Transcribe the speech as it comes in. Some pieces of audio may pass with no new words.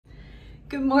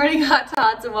Good morning, hot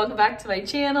tots, and welcome back to my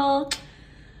channel.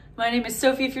 My name is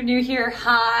Sophie. If you're new here,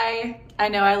 hi. I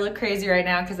know I look crazy right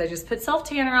now because I just put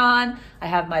self-tanner on. I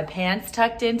have my pants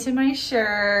tucked into my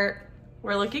shirt.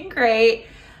 We're looking great.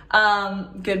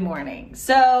 Good morning.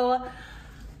 So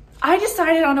I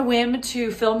decided on a whim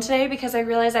to film today because I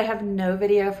realized I have no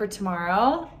video for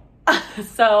tomorrow.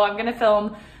 So I'm gonna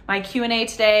film my Q&A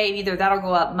today. Either that'll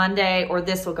go up Monday or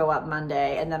this will go up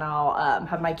Monday, and then I'll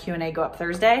have my Q&A go up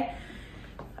Thursday.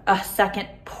 A second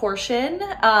portion.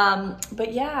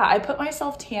 But yeah, I put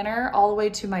myself tanner all the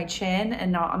way to my chin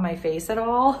and not on my face at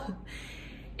all.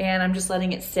 And I'm just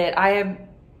letting it sit. I am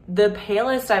the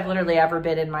palest I've literally ever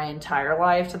been in my entire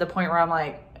life, to the point where I'm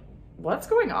like, what's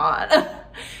going on?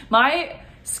 My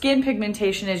skin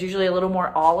pigmentation is usually a little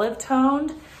more olive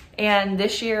toned, and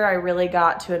this year I really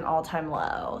got to an all-time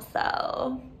low.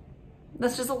 So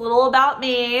that's just a little about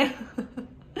me.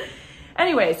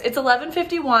 Anyways, it's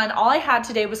 11:51. All I had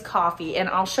today was coffee, and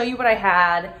I'll show you what I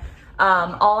had.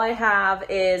 All I have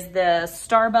is the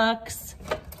Starbucks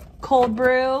cold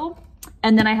brew,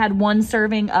 and then I had one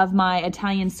serving of my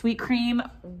Italian sweet cream,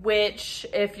 which,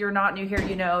 if you're not new here,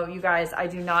 you know, you guys, I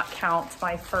do not count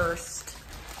my first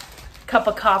cup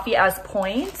of coffee as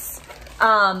points.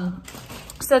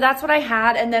 So that's what I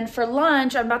had. And then for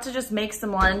lunch, I'm about to just make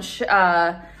some lunch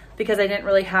because I didn't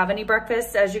really have any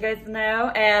breakfast, as you guys know.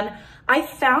 And I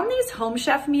found these Home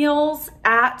Chef meals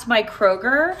at my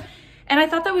Kroger, and I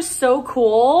thought that was so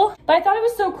cool. But I thought it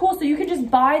was so cool, so you can just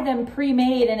buy them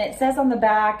pre-made, and it says on the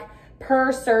back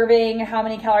per serving how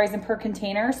many calories in per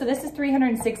container. So this is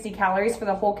 360 calories for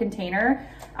the whole container.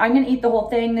 I'm gonna eat the whole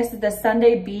thing. This is the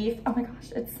Sunday beef. Oh my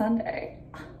gosh, it's Sunday.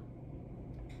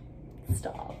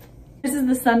 Stop. This is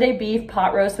the Sunday beef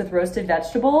pot roast with roasted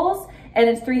vegetables, and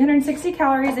it's 360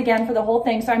 calories again for the whole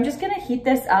thing. So I'm just gonna heat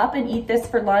this up and eat this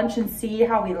for lunch and see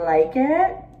how we like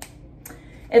it.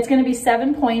 It's gonna be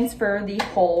 7 points for the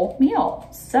whole meal.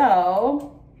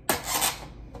 So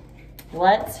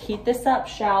let's heat this up,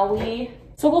 shall we?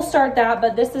 So we'll start that,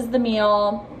 but this is the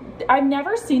meal. I've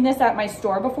never seen this at my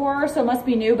store before, so it must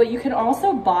be new, but you can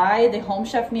also buy the Home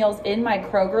Chef meals in my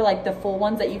Kroger, like the full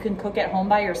ones that you can cook at home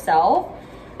by yourself.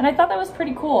 And I thought that was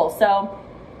pretty cool. So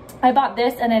I bought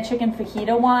this and a chicken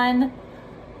fajita one,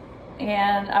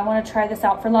 and I want to try this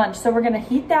out for lunch. So we're gonna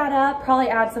heat that up, probably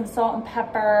add some salt and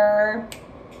pepper,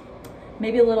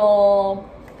 maybe a little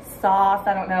sauce,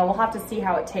 I don't know. We'll have to see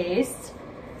how it tastes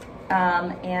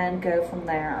and go from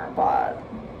there. But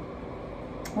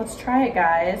let's try it,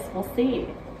 guys. We'll see.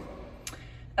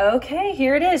 Okay,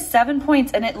 here it is, 7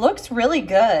 points, and it looks really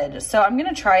good. So I'm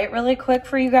gonna try it really quick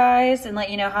for you guys and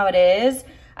let you know how it is.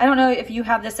 I don't know if you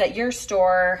have this at your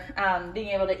store, being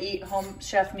able to eat Home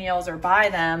Chef meals or buy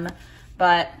them,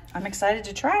 but I'm excited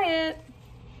to try it.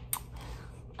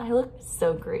 I look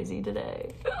so crazy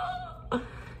today.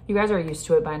 You guys are used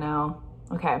to it by now.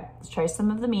 Okay, let's try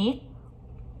some of the meat.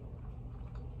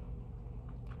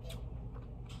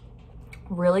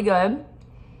 Really good.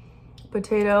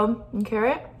 Potato and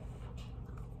carrot.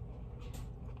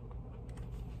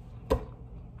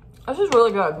 This is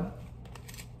really good.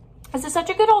 This is such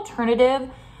a good alternative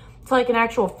to like an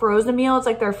actual frozen meal. It's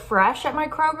like they're fresh at my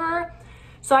Kroger.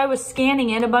 So I was scanning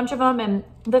in a bunch of them, and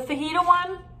the fajita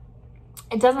one,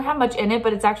 it doesn't have much in it,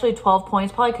 but it's actually 12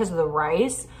 points, probably because of the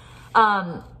rice.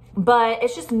 But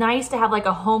it's just nice to have like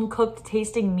a home cooked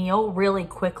tasting meal really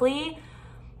quickly.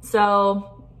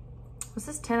 So this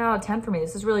is 10 out of 10 for me.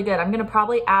 This is really good. I'm gonna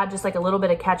probably add just like a little bit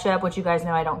of ketchup, which you guys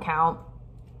know I don't count,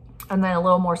 and then a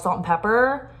little more salt and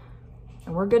pepper,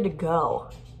 and we're good to go.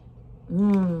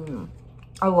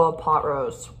 I love pot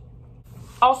roast.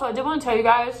 Also, I did want to tell you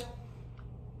guys,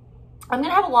 I'm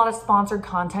gonna have a lot of sponsored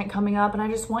content coming up, and I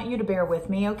just want you to bear with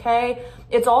me, okay?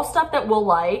 It's all stuff that we'll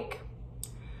like,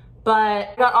 but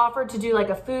I got offered to do like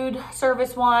a food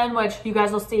service one, which you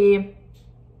guys will see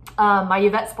my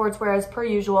Yvette Sportswear as per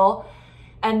usual.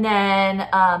 And then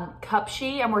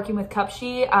Cupshe, I'm working with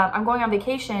Cupshe. I'm going on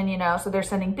vacation, you know, so they're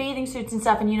sending bathing suits and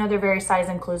stuff, and you know, they're very size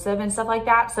inclusive and stuff like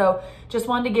that. So just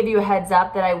wanted to give you a heads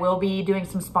up that I will be doing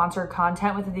some sponsored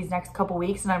content within these next couple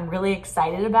weeks, and I'm really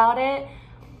excited about it.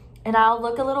 And I'll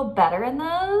look a little better in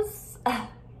those.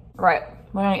 Right,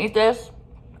 we're gonna eat this.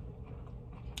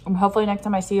 And hopefully next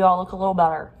time I see you, I'll look a little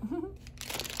better.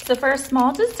 So for a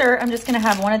small dessert, I'm just gonna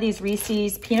have one of these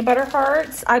Reese's peanut butter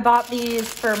hearts. I bought these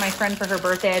for my friend for her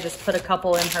birthday. I just put a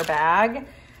couple in her bag.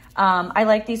 I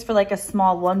like these for like a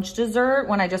small lunch dessert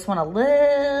when I just want a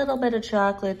little bit of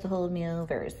chocolate to hold me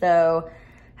over. So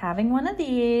having one of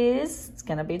these, it's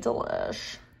gonna be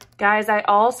delish. Guys, I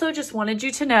also just wanted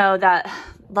you to know that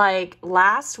like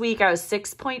last week I was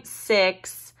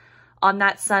 6.6 on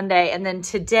that Sunday. And then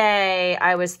today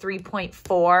I was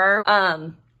 3.4.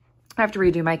 I have to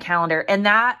redo my calendar.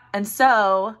 And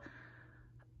so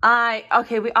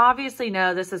okay, we obviously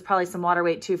know this is probably some water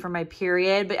weight too for my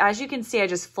period, but as you can see, I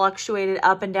just fluctuated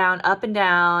up and down, up and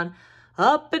down,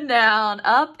 up and down,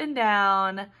 up and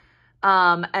down.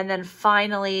 And then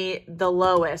finally the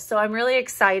lowest. So I'm really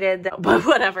excited that, but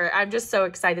whatever, I'm just so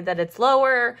excited that it's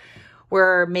lower.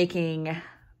 We're making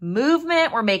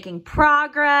movement. We're making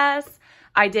progress.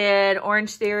 I did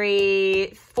Orange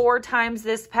Theory 4 times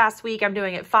this past week. I'm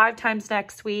doing it 5 times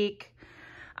next week.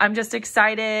 I'm just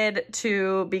excited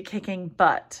to be kicking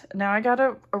butt. Now I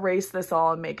gotta erase this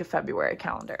all and make a February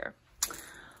calendar.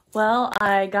 Well,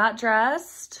 I got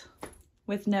dressed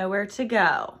with nowhere to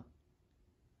go.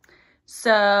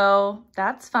 So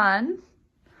that's fun.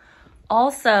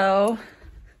 Also,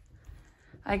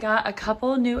 I got a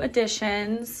couple new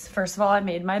additions. First of all, I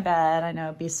made my bed. I know,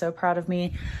 it'd be so proud of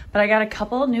me. But I got a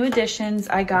couple new additions.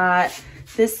 I got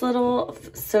this little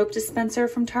soap dispenser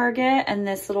from Target and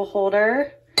this little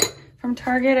holder from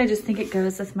Target. I just think it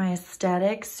goes with my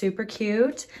aesthetic. Super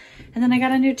cute. And then I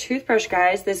got a new toothbrush,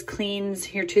 guys. This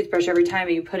cleans your toothbrush every time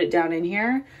you put it down in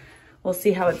here. We'll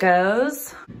see how it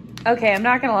goes. Okay, I'm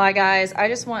not gonna lie, guys. I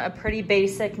just want a pretty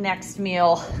basic next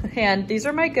meal. And these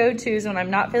are my go-tos when I'm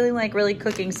not feeling like really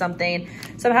cooking something.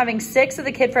 So I'm having 6 of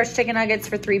the Kid Fresh chicken nuggets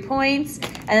for 3 points,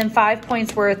 and then 5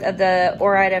 points worth of the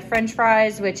Ore-Ida French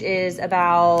fries, which is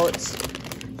about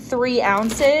 3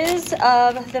 ounces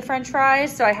of the French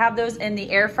fries. So I have those in the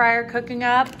air fryer cooking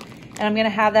up, and I'm gonna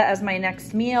have that as my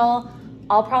next meal.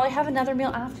 I'll probably have another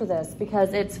meal after this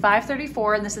because it's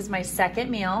 5:34 and this is my second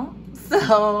meal.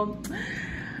 So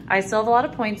I still have a lot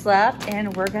of points left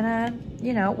and we're gonna,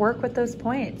 you know, work with those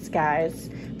points, guys.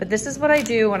 But this is what I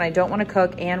do when I don't wanna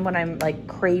cook and when I'm like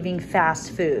craving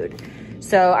fast food.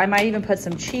 So I might even put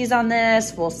some cheese on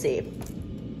this, we'll see.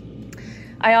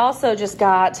 I also just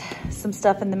got some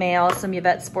stuff in the mail, some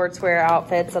Yvette sportswear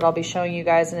outfits that I'll be showing you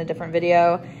guys in a different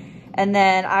video. And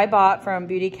then I bought from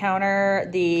Beauty Counter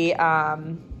the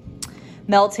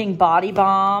melting body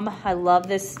balm. I love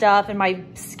this stuff. And my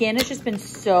skin has just been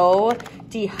so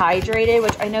dehydrated,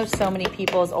 which I know so many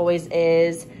people's always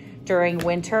is during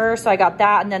winter. So I got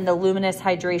that, and then the Luminous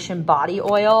Hydration Body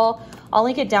Oil. I'll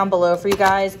link it down below for you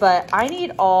guys, but I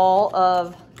need all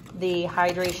of the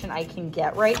hydration I can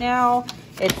get right now.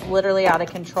 It's literally out of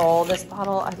control. This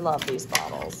bottle, I love these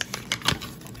bottles.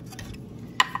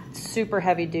 Super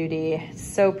heavy duty. It's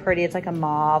so pretty. It's like a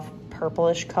mauve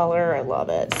purplish color. I love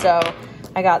it. So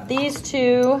I got these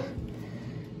 2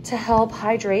 to help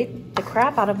hydrate the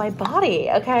crap out of my body.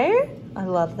 Okay. I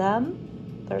love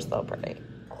them. They're so pretty.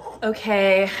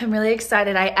 Okay. I'm really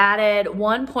excited. I added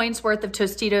 1 point's worth of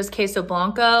Tostitos Queso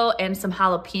Blanco and some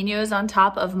jalapenos on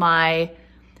top of my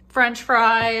French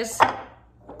fries.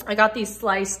 I got these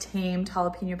sliced tamed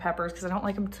jalapeno peppers because I don't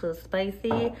like them too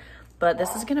spicy. But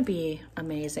this is gonna be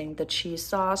amazing. The cheese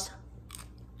sauce,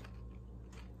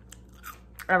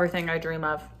 everything I dream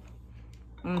of.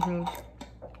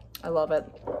 I love it.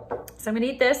 So I'm gonna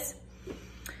eat this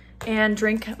and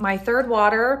drink my 3rd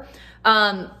water.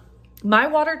 My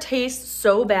water tastes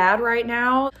so bad right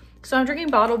now. So I'm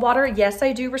drinking bottled water. Yes,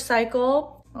 I do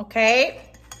recycle, okay?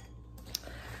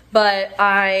 But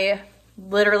I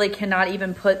literally cannot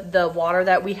even put the water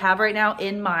that we have right now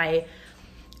in my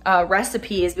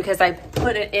recipes because I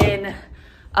put it in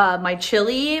my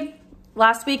chili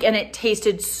last week and it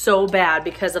tasted so bad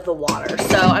because of the water.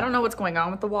 So I don't know what's going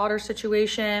on with the water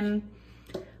situation,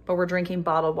 but we're drinking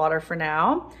bottled water for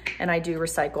now. And I do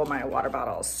recycle my water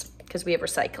bottles because we have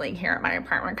recycling here at my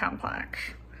apartment complex,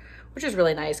 which is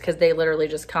really nice because they literally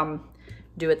just come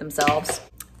do it themselves.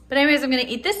 But anyways, I'm gonna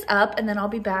eat this up and then I'll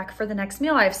be back for the next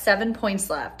meal. I have 7 points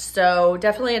left. So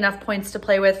definitely enough points to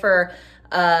play with for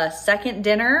a second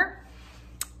dinner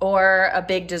or a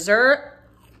big dessert.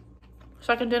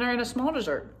 Second dinner and a small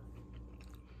dessert.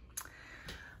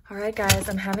 All right, guys,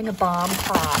 I'm having a bomb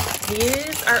pop.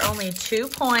 These are only 2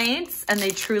 points and they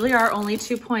truly are only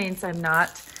 2 points. I'm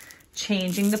not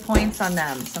changing the points on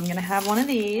them. So I'm gonna have one of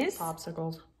these.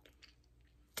 Popsicles.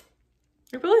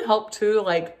 It really helped too,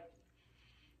 like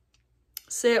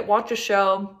sit, watch a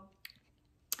show,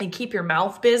 and keep your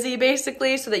mouth busy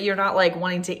basically so that you're not like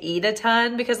wanting to eat a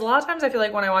ton, because a lot of times I feel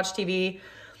like when I watch TV,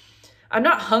 I'm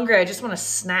not hungry, I just want a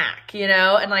snack, you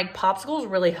know? And like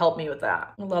popsicles really help me with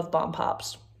that. I love bomb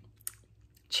pops.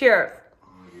 Cheers.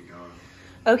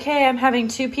 Okay, I'm having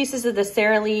 2 pieces of the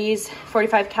Sara Lee's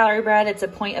 45 calorie bread. It's a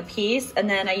point a piece. And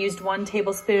then I used 1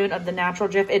 tablespoon of the natural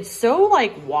Jif. It's so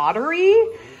like watery.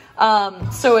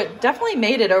 So it definitely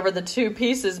made it over the 2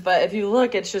 pieces, but if you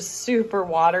look, it's just super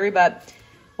watery. But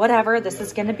whatever. This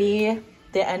is gonna be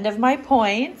the end of my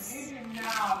points.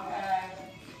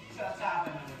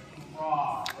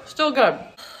 Still good.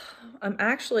 I'm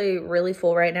actually really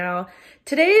full right now.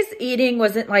 Today's eating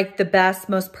wasn't like the best,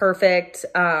 most perfect.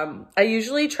 I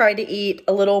usually try to eat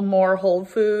a little more whole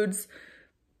foods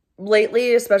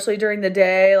lately, especially during the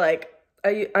day. Like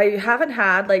I haven't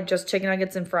had like just chicken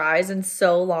nuggets and fries in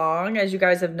so long, as you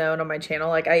guys have known on my channel.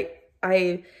 Like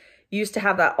I used to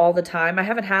have that all the time. I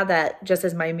haven't had that just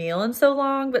as my meal in so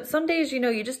long, but some days, you know,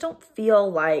 you just don't feel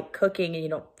like cooking and you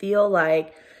don't feel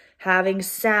like having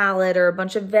salad or a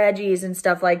bunch of veggies and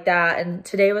stuff like that. And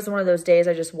today was one of those days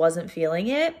I just wasn't feeling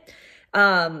it.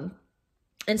 And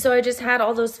so I just had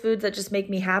all those foods that just make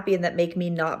me happy and that make me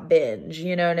not binge.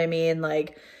 You know what I mean?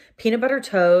 Like peanut butter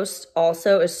toast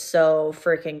also is so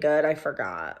freaking good. I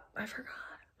forgot.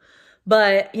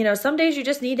 But, you know, some days you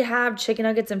just need to have chicken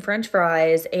nuggets and french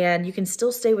fries and you can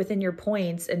still stay within your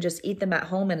points and just eat them at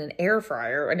home in an air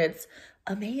fryer. And it's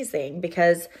amazing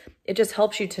because it just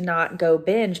helps you to not go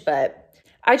binge. But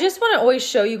I just want to always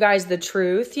show you guys the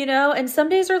truth, you know, and some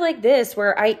days are like this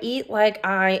where I eat like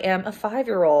I am a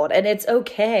 5-year-old and it's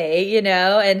okay, you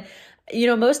know, and you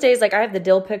know, most days like I have the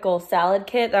dill pickle salad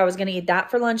kit that I was going to eat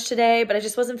that for lunch today, but I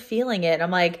just wasn't feeling it. And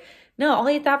I'm like, no, I'll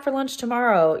eat that for lunch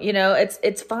tomorrow. You know,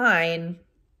 it's fine.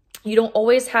 You don't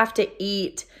always have to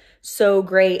eat so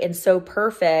great and so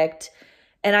perfect.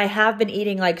 And I have been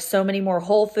eating like so many more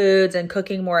whole foods and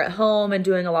cooking more at home and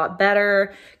doing a lot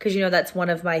better. Cause you know, that's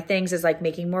one of my things is like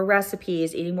making more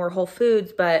recipes, eating more whole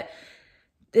foods. But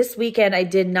this weekend I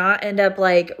did not end up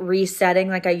like resetting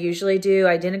like I usually do.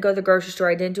 I didn't go to the grocery store.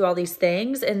 I didn't do all these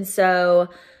things. And so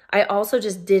I also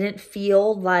just didn't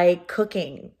feel like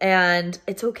cooking and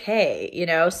it's okay, you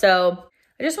know? So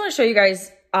I just want to show you guys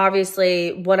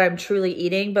obviously what I'm truly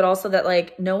eating, but also that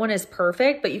like no one is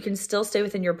perfect, but you can still stay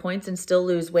within your points and still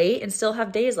lose weight and still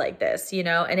have days like this, you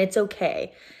know, and it's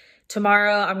okay.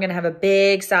 Tomorrow, I'm going to have a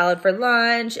big salad for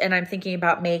lunch and I'm thinking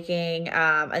about making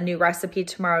a new recipe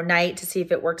tomorrow night to see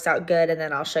if it works out good. And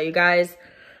then I'll show you guys.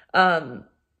 But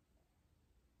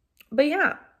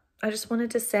yeah, I just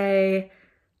wanted to say,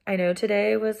 I know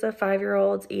today was a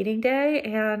 5-year-old's eating day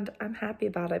and I'm happy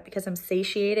about it because I'm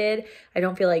satiated. I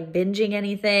don't feel like binging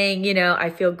anything, you know, I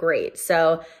feel great.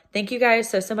 So thank you guys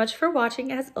so much for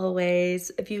watching as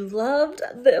always. If you loved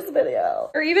this video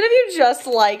or even if you just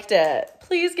liked it,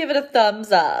 please give it a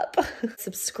thumbs up.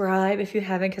 Subscribe if you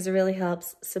haven't because it really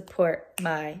helps support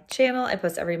my channel. I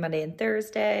post every Monday and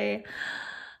Thursday.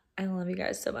 I love you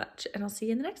guys so much and I'll see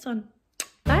you in the next one.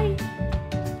 Bye.